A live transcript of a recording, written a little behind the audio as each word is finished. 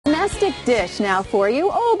gymnastic dish now for you.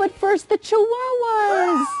 Oh, but first, the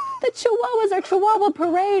Chihuahuas. The Chihuahuas, our Chihuahua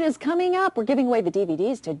Parade is coming up. We're giving away the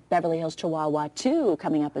DVDs to Beverly Hills Chihuahua 2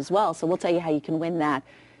 coming up as well. So we'll tell you how you can win that.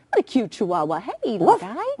 What a cute Chihuahua. Hey, little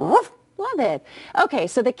guy. Woof. Love it. Okay,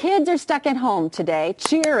 so the kids are stuck at home today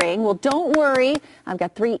cheering. Well, don't worry. I've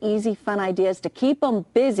got 3 easy, fun ideas to keep them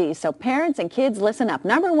busy. So parents and kids, listen up.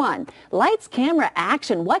 Number 1, lights, camera,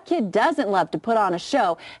 action. What kid doesn't love to put on a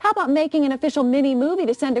show? How about making an official mini movie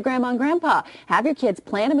to send to Grandma and Grandpa? Have your kids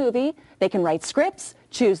plan a movie. They can write scripts,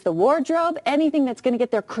 choose the wardrobe, anything that's going to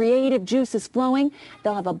get their creative juices flowing.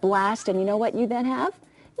 They'll have a blast. And you know what you then have?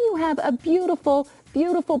 You have a beautiful,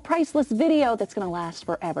 priceless video that's going to last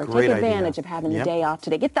forever. Great Take advantage of having the day off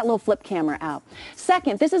today. Get that little flip camera out.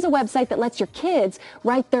 Second, this is a website that lets your kids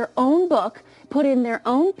write their own book, put in their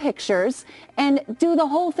own pictures, and do the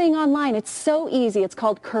whole thing online. It's so easy. It's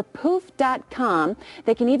called kerpoof.com.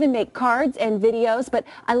 They can even make cards and videos, but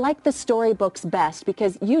I like the storybooks best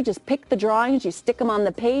because you just pick the drawings, you stick them on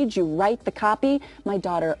the page, you write the copy. My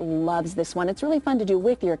daughter loves this one. It's really fun to do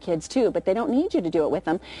with your kids too, but they don't need you to do it with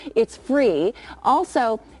them. It's free.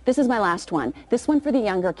 Also, this is my last one. This one for the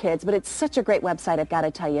younger kids, but it's such a great website. I've got to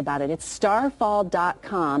tell you about it. It's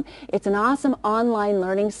starfall.com. It's an awesome online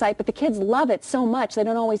learning site, but the kids love it so much they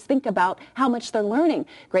don't always think about how much they're learning.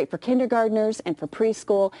 Great for kindergartners and for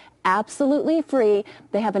preschool. Absolutely free.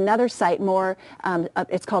 They have another site,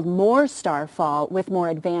 it's called More Starfall, with more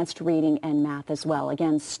advanced reading and math as well.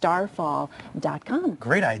 Again, starfall.com.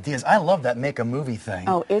 Great ideas. I love that make a movie thing.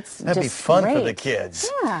 Oh, That'd be fun for the kids.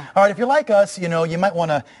 Yeah. All right, if you're like us, you might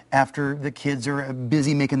want to, after the kids are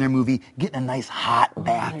busy making their movie, get in a nice hot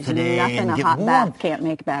bath today. Nothing and a get hot warm. bath can't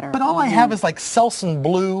make better. But all I have is like Selsun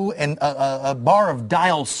Blue and a bar of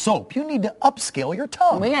Dial soap. You need to upscale your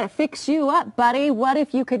tub. We got to fix you up, buddy. What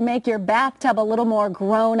if you could make your bathtub a little more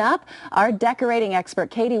grown up? Our decorating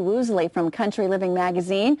expert, Katie Woosley from Country Living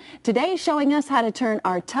Magazine, today showing us how to turn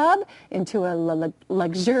our tub into a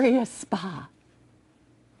luxurious spa.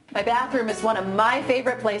 My bathroom is one of my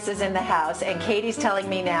favorite places in the house, and Katie's telling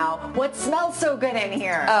me now what smells so good in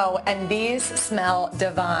here. Oh, and these smell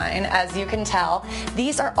divine, as you can tell.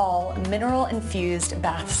 These are all mineral-infused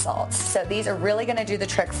bath salts, so these are really going to do the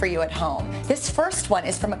trick for you at home. This first one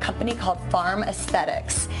is from a company called Farm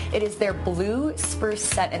Aesthetics. It is their blue spruce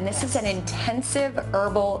scent, and this is an intensive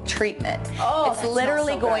herbal treatment. Oh, it's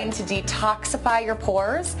literally going to detoxify your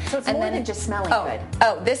pores. So it's more than just smelling good.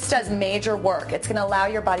 Oh, this does major work. It's going to allow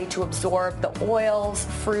your body to absorb the oils,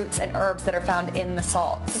 fruits, and herbs that are found in the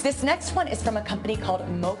salts. This next one is from a company called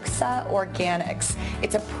Moxa Organics.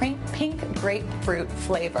 It's a pink grapefruit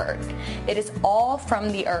flavored. It is all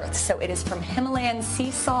from the earth, so it is from Himalayan sea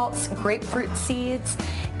salts, grapefruit seeds,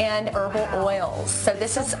 and herbal oils. So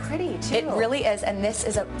this is pretty too. It really is, and this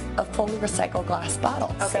is a fully recycled glass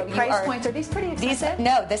bottle. Okay, so price points, are these pretty expensive?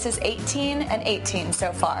 No, this is 18 and 18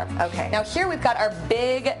 so far. Okay. Now here we've got our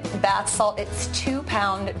big bath salt. It's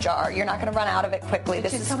 2-pound jar. You're not going to run out of it quickly.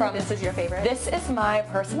 This is your favorite? This is my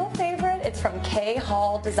personal favorite. It's from K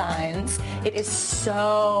Hall Designs. It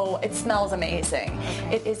smells amazing.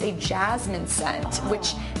 Okay. It is a jasmine scent,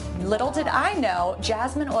 which little did I know,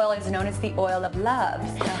 jasmine oil is known as the oil of love,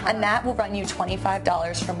 and that will run you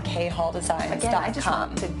 $25 from khalldesigns.com. Again, I just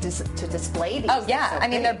want to display these. Oh yeah, so I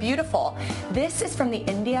mean they're beautiful. This is from the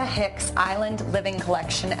India Hicks Island Living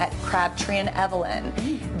Collection at Crabtree and Evelyn.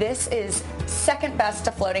 This is second best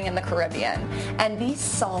to floating in the Caribbean, and these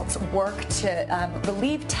salts work to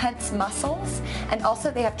relieve tense muscles, and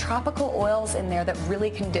also they have tropical oils in there that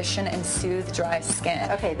really condition and soothe dry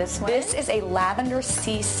skin. Okay, this one? This is a lavender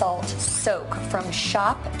sea salt soak from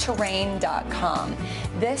shopterrain.com.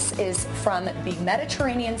 This is from the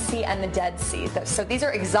Mediterranean Sea and the Dead Sea. So these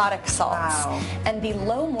are exotic salts. Wow. And the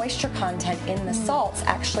low moisture content in the salts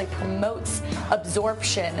actually promotes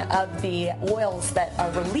absorption of the oils that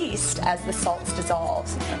are released as the salts dissolve.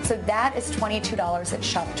 So that is $22 at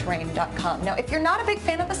shopterrain.com. Now, if you're not a big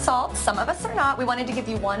fan of the salts, some of us are not, we wanted to give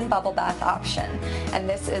you one bubble bath option. And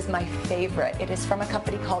this is my favorite. It is from a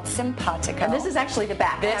company called Simpatico. And this is actually the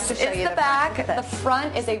back. This is the back. The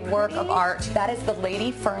front is a work of art. That is the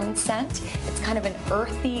Lady Fern scent. It's kind of an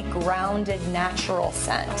earthy, grounded, natural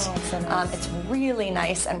scent. Oh, so nice. It's really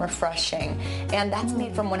nice and refreshing. And that's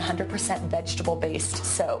made from 100% vegetable-based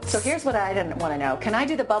soaps. So here's what I didn't want to know. Can I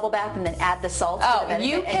do the bubble bath and then add the salt? Oh, to the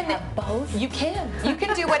you can have both? You can. You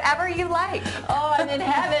can do whatever you like. Oh, I'm in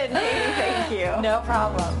heaven, Katie. Thank you. No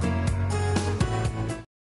problem.